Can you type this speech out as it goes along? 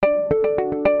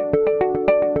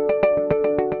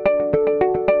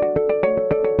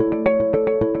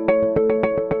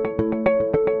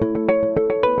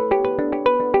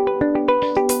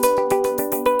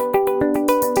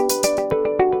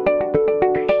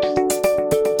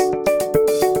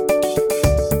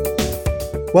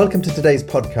Welcome to today's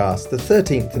podcast, the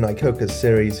 13th in ICOCA's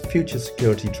series, Future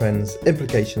Security Trends,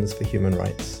 Implications for Human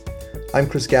Rights. I'm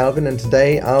Chris Galvin, and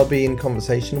today I'll be in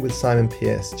conversation with Simon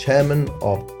Pearce, Chairman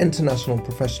of International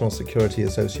Professional Security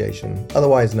Association,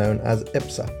 otherwise known as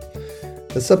IPSA.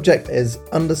 The subject is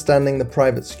understanding the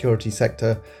private security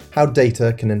sector, how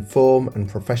data can inform and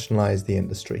professionalize the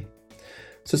industry.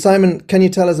 So Simon, can you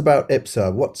tell us about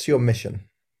IPSA? What's your mission?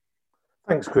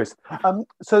 Thanks, Chris.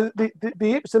 So the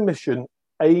IPSA mission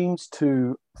aims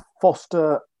to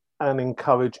foster and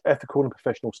encourage ethical and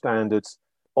professional standards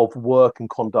of work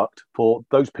and conduct for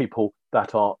those people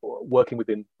that are working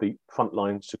within the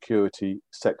frontline security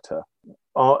sector.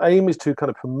 Our aim is to kind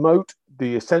of promote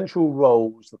the essential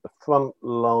roles that the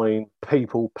frontline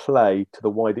people play to the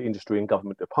wider industry and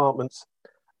government departments,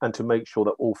 and to make sure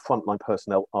that all frontline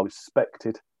personnel are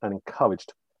respected and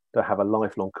encouraged to have a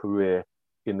lifelong career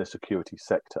in the security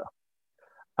sector.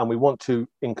 And we want to,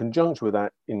 in conjunction with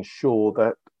that, ensure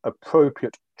that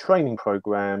appropriate training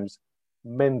programs,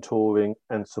 mentoring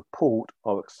and support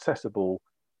are accessible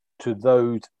to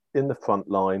those in the front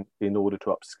line in order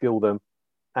to upskill them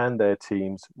and their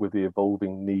teams with the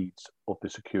evolving needs of the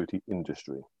security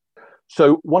industry.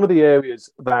 So one of the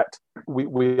areas that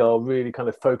we are really kind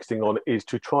of focusing on is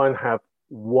to try and have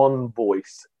one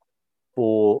voice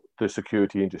for the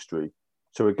security industry.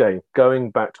 So again,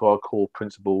 going back to our core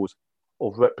principles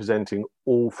of representing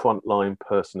all frontline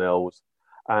personnel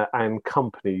and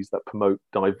companies that promote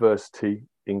diversity,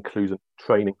 inclusion,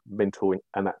 training, mentoring,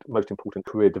 and that most important,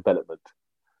 career development.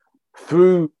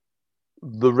 Through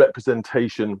the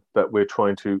representation that we're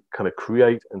trying to kind of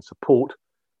create and support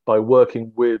by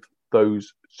working with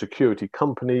those security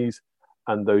companies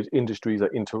and those industries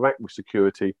that interact with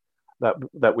security,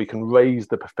 that we can raise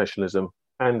the professionalism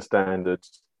and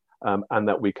standards, and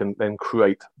that we can then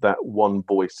create that one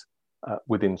voice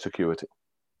within security.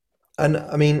 And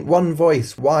I mean, one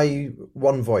voice, why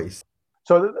one voice?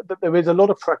 So there is a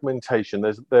lot of fragmentation.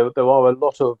 There are a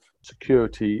lot of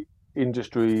security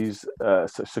industries,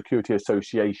 security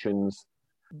associations.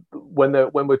 When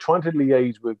we're trying to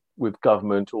liaise with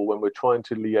government, or when we're trying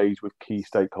to liaise with key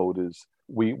stakeholders,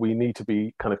 we need to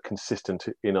be kind of consistent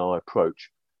in our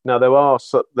approach. Now,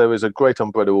 there is a great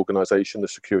umbrella organisation, the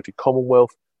Security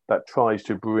Commonwealth, that tries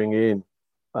to bring in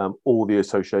all the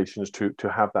associations to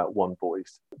have that one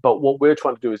voice. But what we're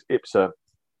trying to do as IPSA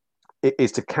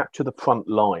is to capture the front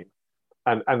line.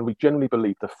 And we generally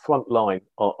believe the front line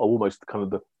are almost kind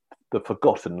of the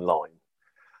forgotten line,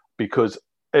 because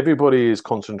everybody is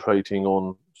concentrating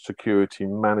on security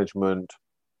management,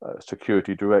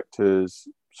 security directors,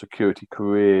 security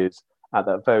careers at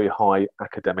that very high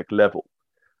academic level.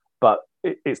 But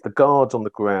it's the guards on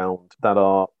the ground that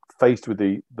are faced with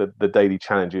the daily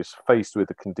challenges, faced with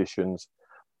the conditions.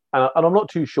 And I'm not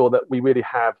too sure that we really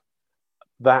have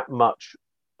that much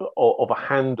of a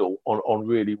handle on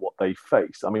really what they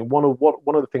face. I mean, one of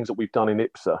the things that we've done in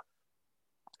IPSA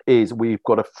is we've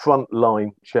got a frontline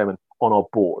chairman on our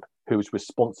board who is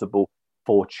responsible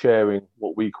for chairing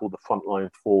what we call the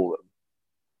Frontline Forum.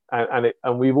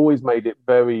 And we've always made it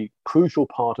very crucial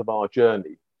part of our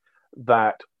journey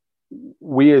that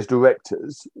we as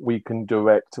directors, we can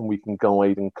direct and we can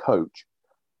guide and coach,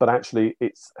 but actually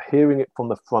it's hearing it from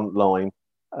the front line,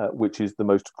 which is the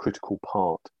most critical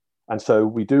part. And so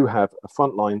we do have a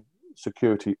frontline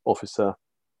security officer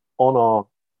on our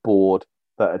board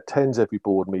that attends every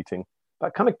board meeting,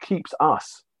 that kind of keeps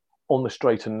us on the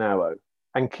straight and narrow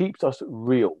and keeps us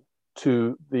real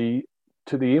to the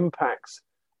impacts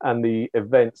and the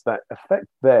events that affect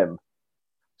them.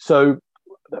 So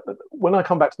when I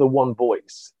come back to the one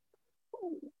voice,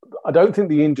 I don't think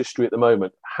the industry at the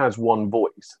moment has one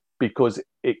voice, because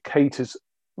it caters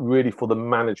really for the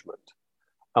management.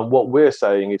 And what we're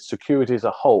saying is security as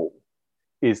a whole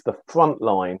is the front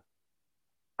line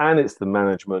and it's the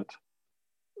management,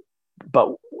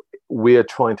 but we're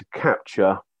trying to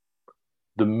capture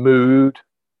the mood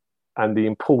and the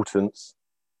importance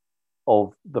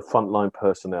of the frontline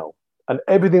personnel. And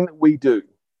everything that we do,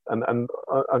 and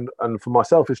for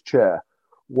myself as chair,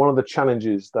 one of the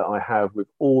challenges that I have with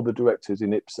all the directors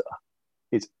in IPSA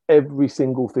is every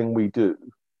single thing we do,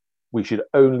 we should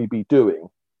only be doing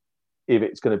if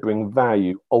it's going to bring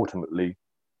value ultimately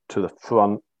to the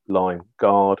frontline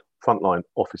guard, frontline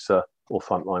officer, or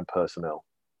frontline personnel.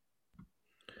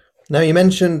 Now, you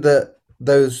mentioned that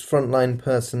those frontline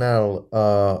personnel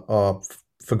are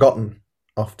forgotten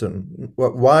often.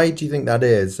 Why do you think that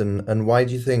is? And why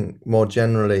do you think more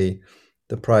generally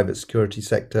the private security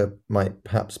sector might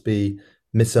perhaps be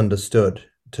misunderstood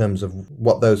in terms of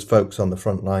what those folks on the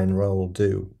frontline role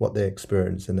do, what they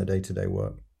experience in their day-to-day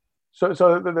work?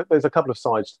 There's a couple of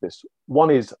sides to this.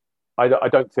 One is I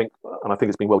don't think, and I think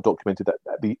it's been well documented,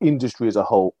 that the industry as a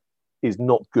whole is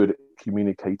not good at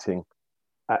communicating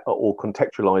or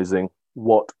contextualizing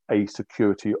what a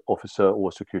security officer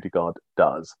or security guard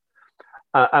does.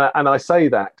 And I say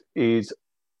that is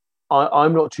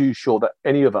I'm not too sure that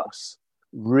any of us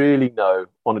really know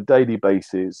on a daily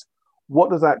basis, what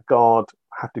does that guard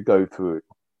have to go through?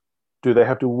 Do they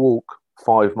have to walk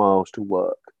 5 miles to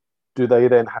work? Do they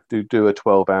then have to do a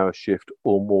 12-hour shift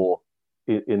or more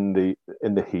in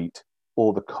the heat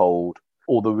or the cold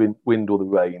or the wind or the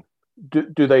rain?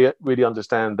 Do they really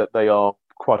understand that they are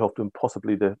quite often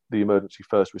possibly the emergency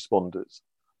first responders,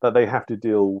 that they have to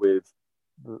deal with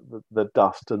the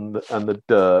dust and the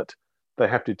dirt? They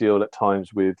have to deal at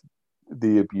times with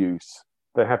the abuse.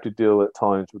 They have to deal at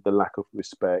times with the lack of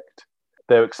respect.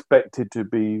 They're expected to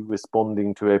be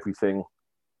responding to everything,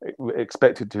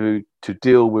 expected to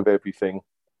deal with everything,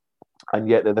 and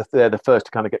yet they're the first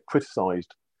to kind of get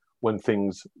criticised when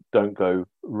things don't go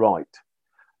right.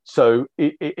 So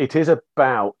it is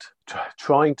about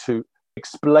trying to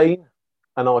explain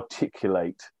and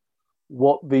articulate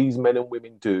what these men and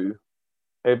women do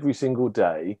every single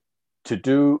day to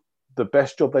do the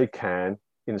best job they can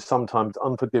in sometimes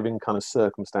unforgiving kind of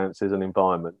circumstances and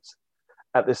environments.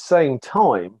 At the same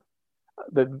time,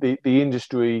 the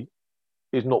industry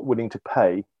is not willing to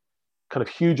pay kind of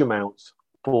huge amounts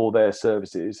for their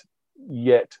services,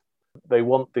 yet they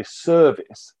want this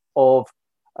service of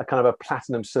a kind of a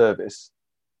platinum service,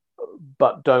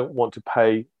 but don't want to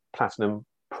pay platinum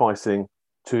pricing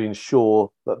to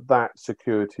ensure that that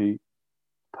security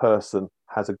person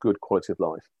has a good quality of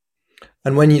life.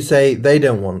 And when you say they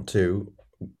don't want to,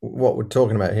 what we're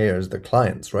talking about here is the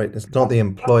clients, right? It's not the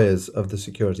employers of the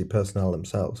security personnel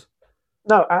themselves.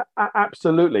 No,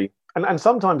 absolutely. And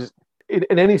sometimes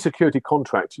in any security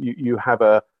contract, you have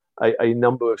a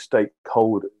number of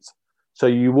stakeholders. So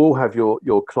you will have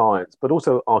your clients, but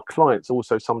also our clients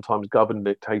also sometimes governed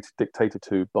dictated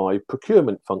to by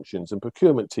procurement functions and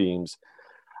procurement teams.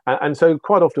 And so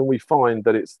quite often we find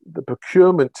that it's the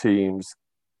procurement teams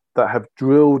that have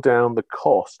drilled down the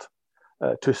cost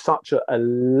to such a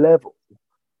level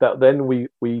that then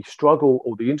we struggle,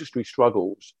 or the industry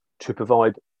struggles, to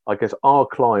provide, I guess, our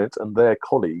clients and their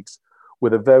colleagues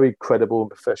with a very credible and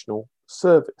professional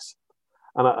service.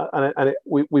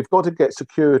 We've got to get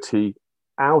security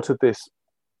out of this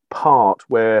part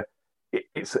where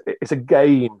it's a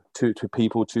game to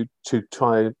people to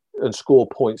try and score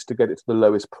points to get it to the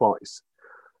lowest price,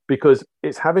 because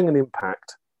it's having an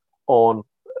impact on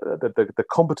the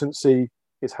competency,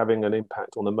 it's having an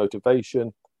impact on the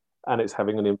motivation, and it's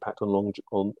having an impact on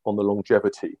the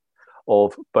longevity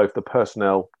of both the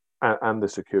personnel and the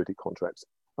security contracts.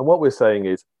 And what we're saying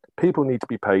is people need to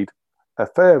be paid a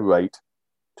fair rate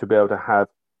to be able to have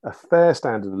a fair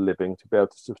standard of living, to be able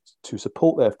to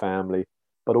support their family,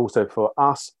 but also for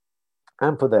us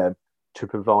and for them to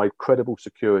provide credible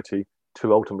security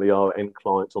to ultimately our end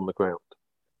clients on the ground.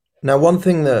 Now, one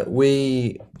thing that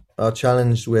we are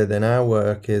challenged with in our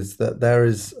work is that there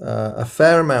is a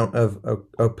fair amount of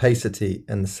opacity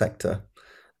in the sector.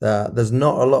 There's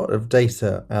not a lot of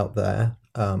data out there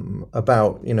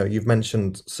about, you've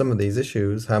mentioned some of these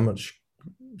issues, how much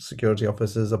security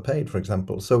officers are paid, for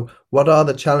example. So what are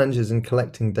the challenges in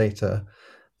collecting data,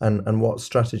 and what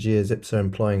strategy is IPSA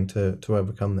employing to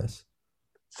overcome this?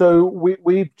 So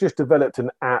we've just developed an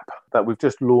app that we've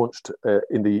just launched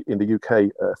in the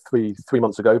UK three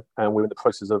months ago, and we're in the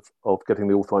process of getting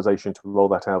the authorization to roll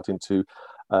that out into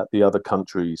the other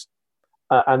countries.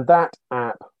 And that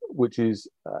app, which is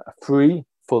free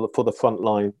for the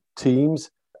frontline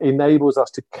teams, enables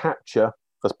us to capture,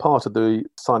 as part of the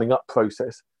signing up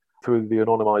process, through the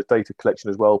anonymized data collection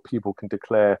as well, people can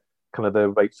declare kind of their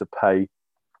rates of pay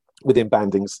within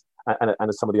bandings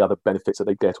and some of the other benefits that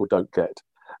they get or don't get.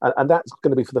 And that's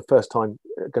going to be for the first time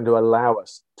going to allow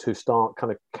us to start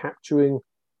kind of capturing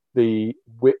the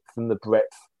width and the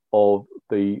breadth of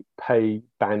the pay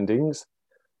bandings,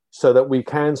 so that we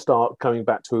can start coming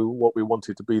back to what we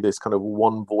wanted to be, this kind of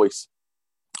one voice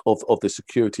of the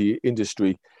security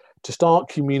industry, to start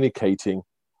communicating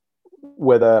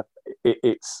whether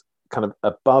it's kind of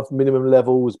above minimum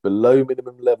levels, below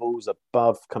minimum levels,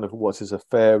 above kind of what is a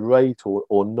fair rate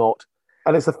or not.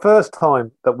 And it's the first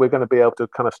time that we're going to be able to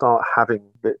kind of start having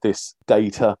this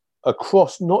data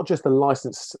across not just the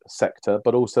licensed sector,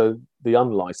 but also the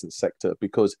unlicensed sector,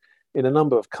 because in a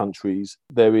number of countries,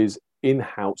 there is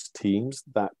in-house teams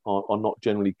that are not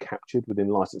generally captured within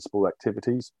licensable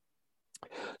activities.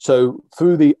 So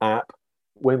through the app,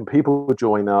 when people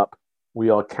join up, we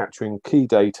are capturing key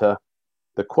data,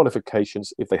 the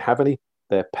qualifications, if they have any,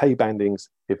 their pay bandings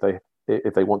if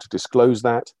they want to disclose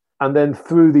that. And then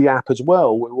through the app as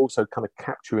well, we're also kind of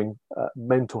capturing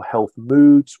mental health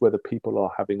moods, whether people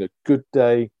are having a good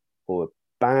day or a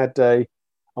bad day,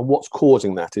 and what's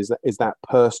causing that. Is that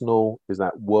personal? Is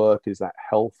that work? Is that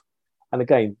health? And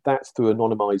again, that's through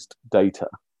anonymized data.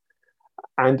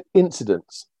 And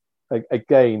incidents,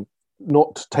 again,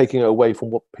 not taking it away from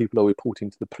what people are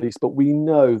reporting to the police, but we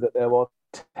know that there are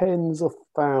tens of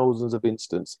thousands of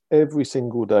incidents every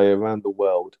single day around the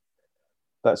world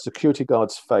that security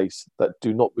guards face that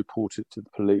do not report it to the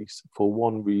police for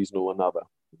one reason or another,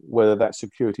 whether that's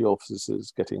security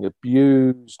officers getting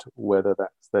abused, whether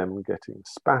that's them getting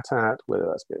spat at, whether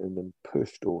that's getting them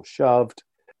pushed or shoved.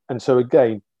 And so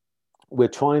again, we're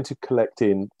trying to collect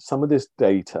in some of this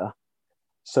data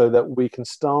so that we can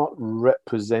start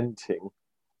representing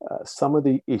some of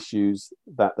the issues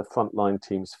that the frontline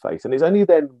teams face. And it's only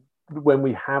then when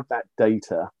we have that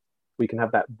data, we can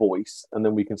have that voice, and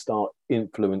then we can start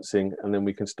influencing, and then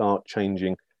we can start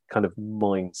changing kind of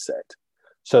mindset.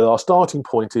 So our starting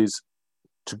point is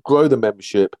to grow the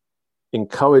membership,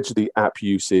 encourage the app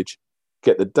usage,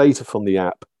 get the data from the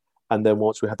app, and then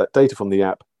once we have that data from the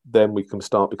app, then we can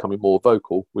start becoming more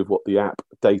vocal with what the app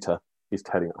data is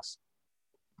telling us.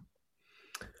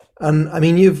 And I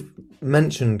mean, you've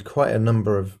mentioned quite a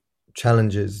number of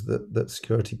challenges that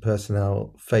security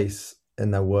personnel face in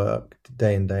their work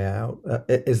day in, day out.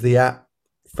 Is the app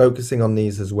focusing on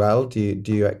these as well? Do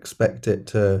you expect it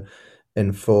to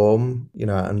inform,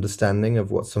 understanding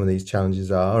of what some of these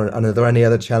challenges are? And are there any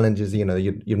other challenges,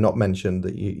 you've not mentioned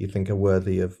that you think are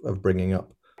worthy of bringing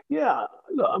up? Yeah,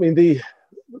 look, I mean, the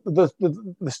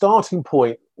starting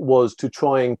point was to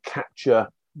try and capture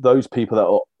those people that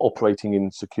are operating in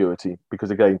security,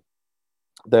 because again,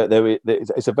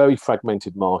 it's a very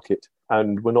fragmented market,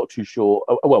 and we're not too sure.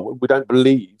 Well, we don't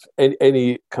believe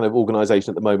any kind of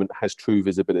organization at the moment has true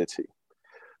visibility.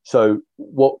 So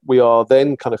what we are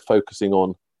then kind of focusing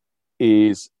on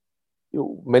is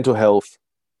mental health,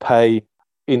 pay,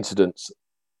 incidents,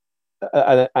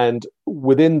 and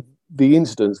within the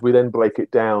incidents, we then break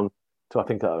it down to I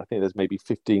think there's maybe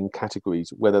 15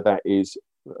 categories, whether that is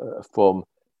from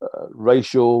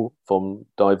racial, from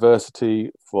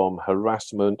diversity, from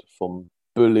harassment, from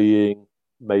bullying.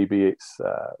 Maybe it's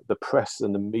the press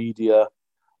and the media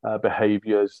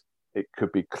behaviors. It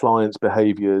could be clients'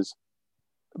 behaviors.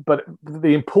 But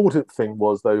the important thing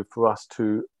was, though, for us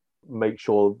to make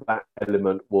sure that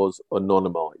element was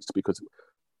anonymized, because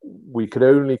we could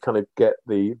only kind of get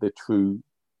the true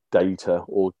data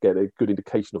or get a good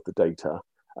indication of the data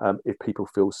if people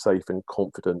feel safe and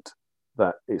confident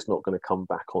that it's not going to come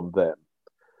back on them.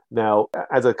 Now,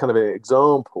 as a kind of an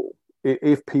example,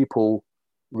 if people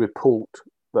report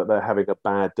that they're having a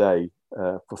bad day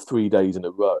for 3 days in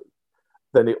a row,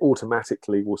 then it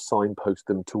automatically will signpost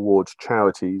them towards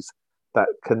charities that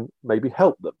can maybe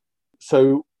help them.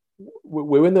 So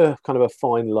we're in the kind of a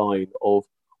fine line of,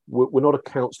 we're not a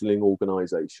counselling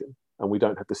organisation, and we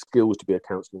don't have the skills to be a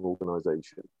counselling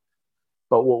organisation.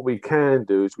 But what we can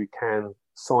do is we can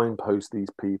signpost these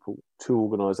people to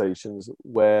organisations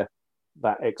where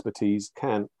that expertise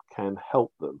can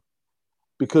help them.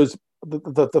 Because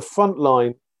the front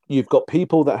line, you've got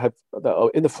people that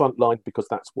are in the front line because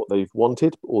that's what they've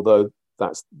wanted, although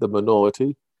that's the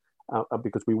minority, and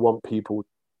because we want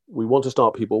to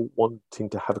start people wanting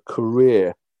to have a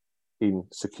career in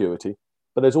security.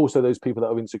 But there's also those people that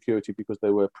are in security because they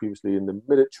were previously in the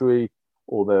military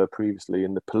or they were previously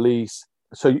in the police.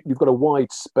 So you've got a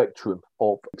wide spectrum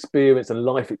of experience and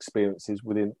life experiences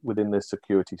within the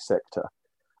security sector.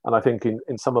 And I think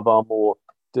in some of our more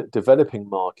developing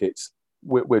markets,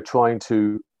 we're trying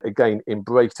to, again,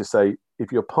 embrace to say,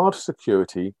 if you're part of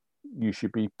security, you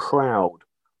should be proud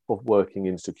of working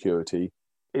in security.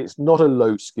 It's not a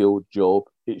low-skilled job.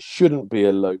 It shouldn't be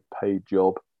a low-paid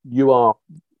job. You are,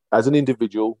 as an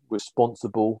individual,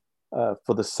 responsible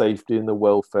for the safety and the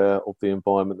welfare of the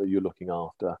environment that you're looking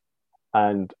after.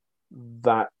 And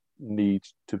that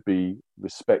needs to be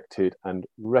respected and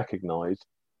recognized.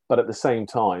 But at the same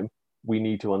time, we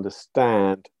need to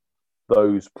understand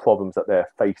those problems that they're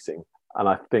facing. And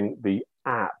I think the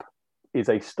app is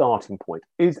a starting point.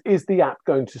 Is the app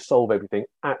going to solve everything?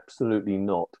 Absolutely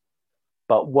not.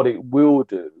 But what it will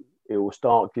do, it will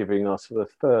start giving us, for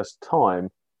the first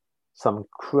time, some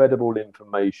credible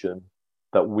information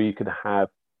that we could have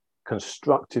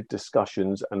constructive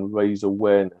discussions and raise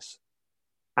awareness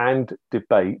and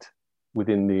debate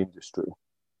within the industry.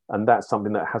 And that's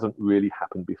something that hasn't really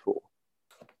happened before.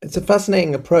 It's a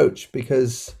fascinating approach,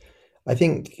 because I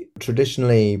think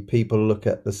traditionally people look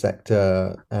at the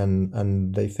sector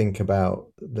and they think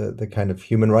about the kind of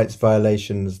human rights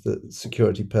violations that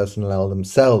security personnel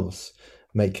themselves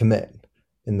may commit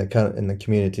in the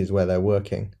communities where they're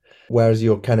working. Whereas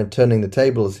you're kind of turning the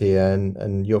tables here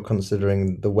and you're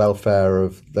considering the welfare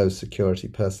of those security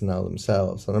personnel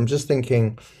themselves. And I'm just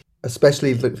thinking,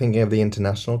 especially thinking of the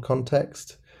international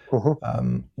context,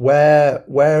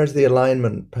 where is the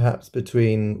alignment perhaps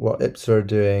between what IPSA are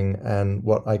doing and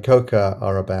what ICOCA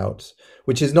are about,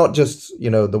 which is not just,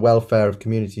 the welfare of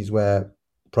communities where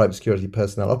private security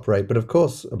personnel operate, but of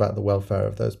course about the welfare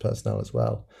of those personnel as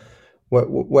well.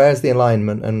 Where's the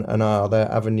alignment, and are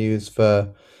there avenues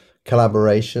for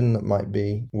collaboration that might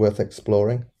be worth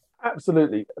exploring?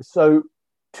 Absolutely. So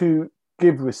to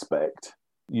give respect,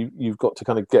 you've got to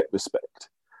kind of get respect.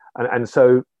 And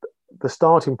so the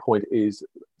starting point is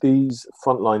these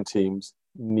frontline teams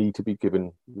need to be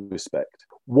given respect.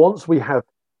 Once we have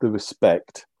the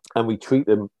respect and we treat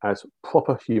them as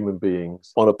proper human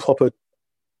beings on a proper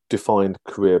defined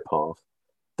career path,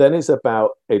 then it's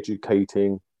about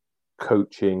educating,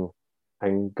 coaching,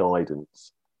 and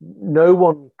guidance. No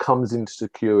one comes into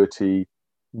security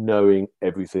knowing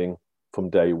everything from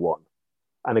day one.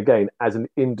 And again, as an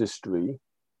industry,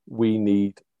 we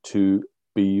need to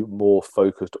be more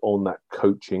focused on that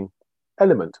coaching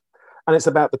element. And it's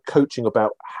about the coaching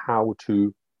about how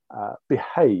to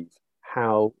behave,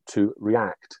 how to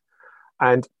react.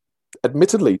 And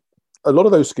admittedly, a lot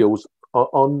of those skills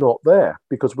are not there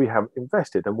because we haven't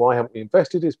invested. And why haven't we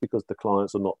invested is because the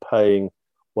clients are not paying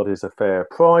what is a fair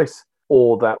price,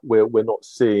 or that we're not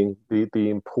seeing the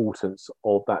importance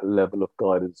of that level of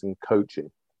guidance and coaching.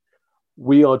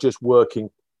 We are just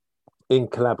working in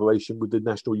collaboration with the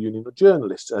National Union of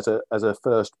Journalists as a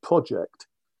first project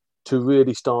to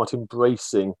really start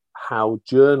embracing how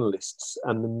journalists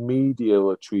and the media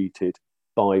are treated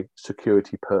by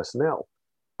security personnel.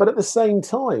 But at the same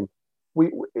time,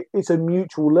 it's a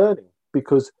mutual learning,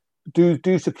 because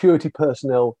do security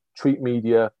personnel treat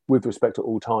media with respect at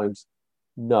all times?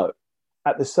 No.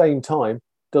 At the same time,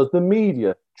 does the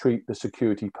media treat the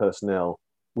security personnel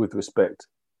with respect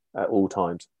at all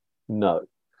times? No.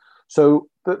 So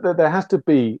there has to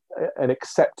be an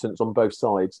acceptance on both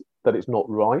sides that it's not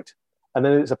right. And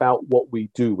then it's about what we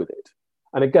do with it.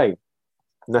 And again,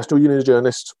 National Union of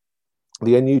Journalists,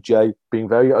 the NUJ, being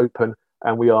very open,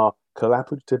 and we are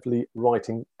collaboratively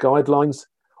writing guidelines.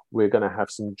 We're going to have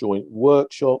some joint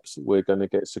workshops. We're going to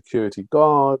get security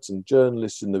guards and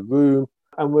journalists in the room.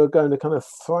 And we're going to kind of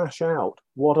thrash out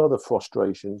what are the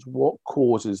frustrations, what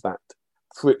causes that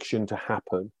friction to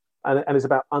happen. And it's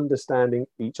about understanding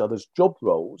each other's job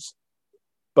roles.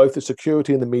 Both the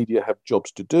security and the media have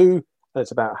jobs to do, and it's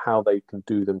about how they can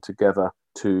do them together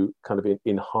to kind of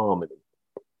in harmony.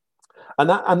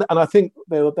 And I think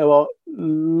there are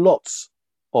lots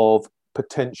of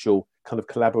potential kind of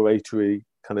collaboratory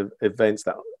kind of events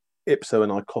that IPSA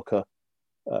and ICOCA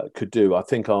could do. I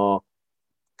think our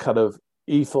kind of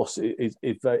ethos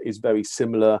is very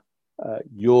similar.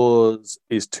 Yours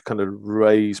is to kind of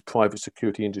raise private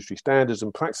security industry standards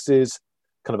and practices,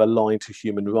 kind of aligned to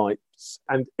human rights.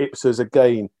 And IPSA's,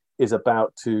 again, is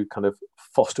about to kind of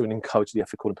foster and encourage the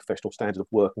ethical and professional standards of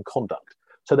work and conduct.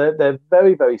 So they're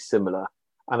very, very similar.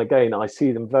 And again, I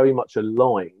see them very much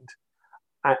aligned.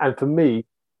 And for me,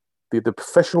 the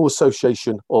professional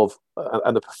association of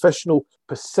and the professional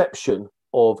perception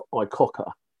of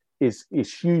ICOCA is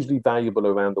hugely valuable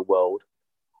around the world.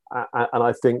 And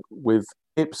I think with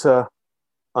IPSA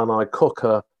and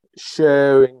ICOCA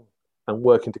sharing and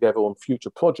working together on future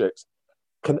projects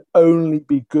can only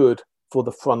be good for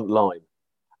the front line.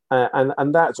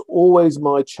 And that's always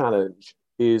my challenge,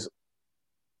 is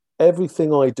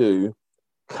everything I do,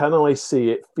 can I see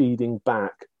it feeding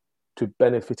back to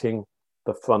benefiting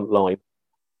the front line?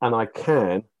 And I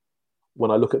can,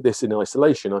 when I look at this in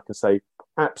isolation, I can say,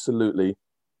 absolutely,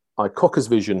 ICOCA's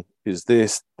vision is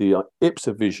this, the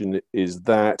IPSA vision is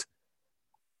that,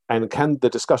 and can the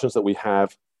discussions that we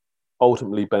have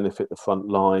ultimately benefit the front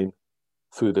line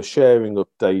through the sharing of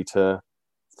data,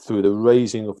 through the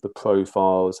raising of the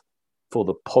profiles, for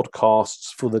the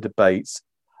podcasts, for the debates?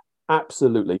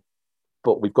 Absolutely.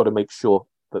 But we've got to make sure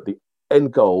that the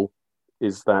end goal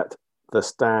is that the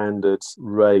standards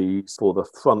raised for the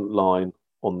front line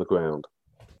on the ground.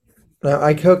 Now,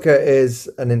 ICOCA is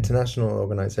an international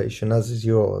organisation, as is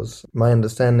yours. My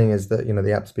understanding is that,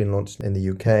 the app's been launched in the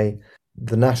UK.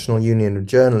 The National Union of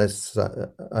Journalists,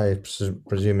 I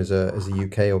presume, is a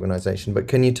UK organisation. But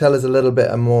can you tell us a little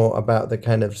bit more about the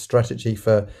kind of strategy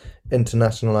for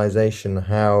internationalisation,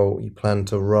 how you plan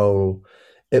to roll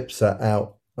IPSA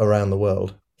out around the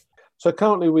world? So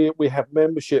currently we have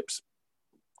memberships.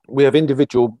 We have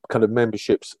individual kind of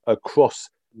memberships across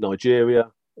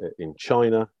Nigeria, in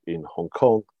China, in Hong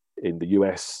Kong, in the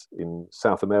US, in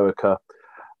South America,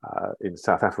 in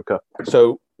South Africa.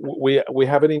 So we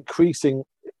have an increasing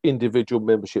individual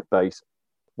membership base.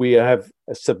 We have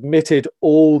submitted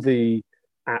all the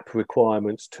app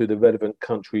requirements to the relevant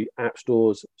country app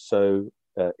stores. So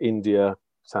India,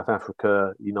 South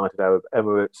Africa, United Arab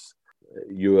Emirates,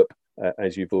 Europe,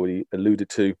 as you've already alluded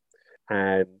to,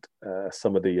 and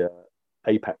some of the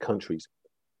APAC countries.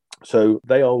 So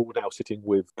they are all now sitting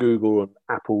with Google and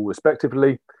Apple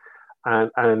respectively.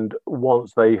 And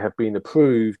once they have been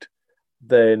approved,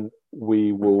 then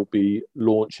we will be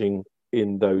launching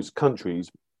in those countries.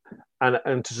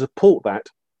 And to support that,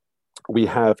 we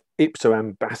have IPSA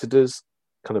ambassadors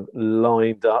kind of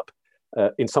lined up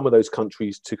in some of those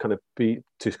countries to kind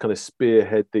of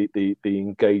spearhead the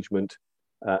engagement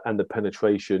and the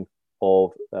penetration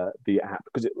of the app.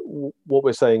 Because what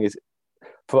we're saying is,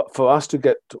 for us to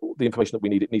get the information that we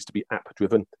need, it needs to be app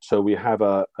driven. So we have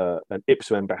an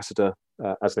IPSA ambassador,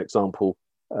 as an example,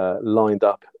 lined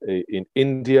up in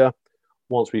India.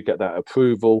 Once we get that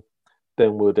approval,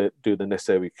 then we'll do the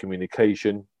necessary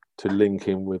communication to link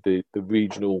in with the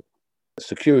regional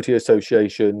security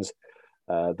associations,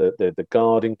 the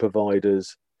guarding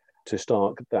providers, to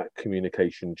start that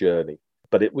communication journey.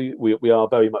 But we are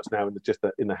very much now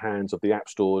in the hands of the app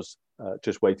stores,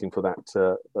 just waiting for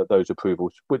those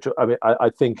approvals. Which I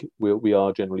think we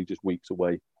are generally just weeks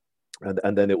away,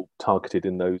 and then it will be targeted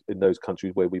in those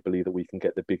countries where we believe that we can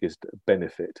get the biggest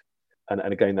benefit.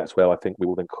 And again, that's where I think we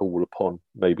will then call upon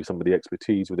maybe some of the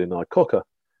expertise within iCOCA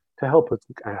to help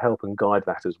and guide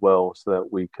that as well, so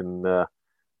that we can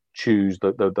choose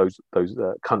those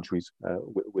countries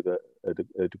with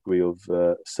a degree of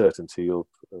certainty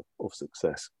of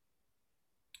success.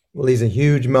 Well, these are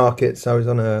huge markets. I was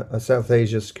on a South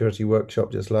Asia security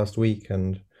workshop just last week,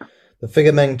 and the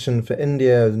figure mentioned for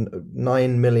India is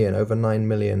over 9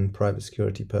 million private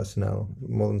security personnel,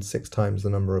 more than 6 times the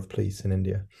number of police in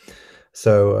India.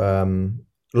 So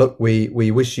look,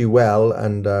 we wish you well,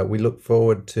 and we look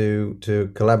forward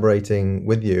to collaborating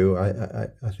with you.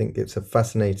 I think it's a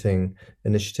fascinating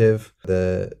initiative.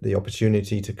 The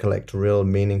opportunity to collect real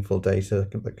meaningful data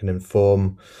that can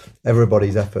inform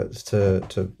everybody's efforts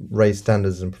to raise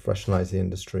standards and professionalize the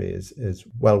industry is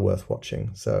well worth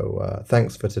watching. So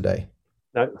thanks for today.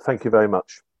 No, thank you very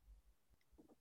much.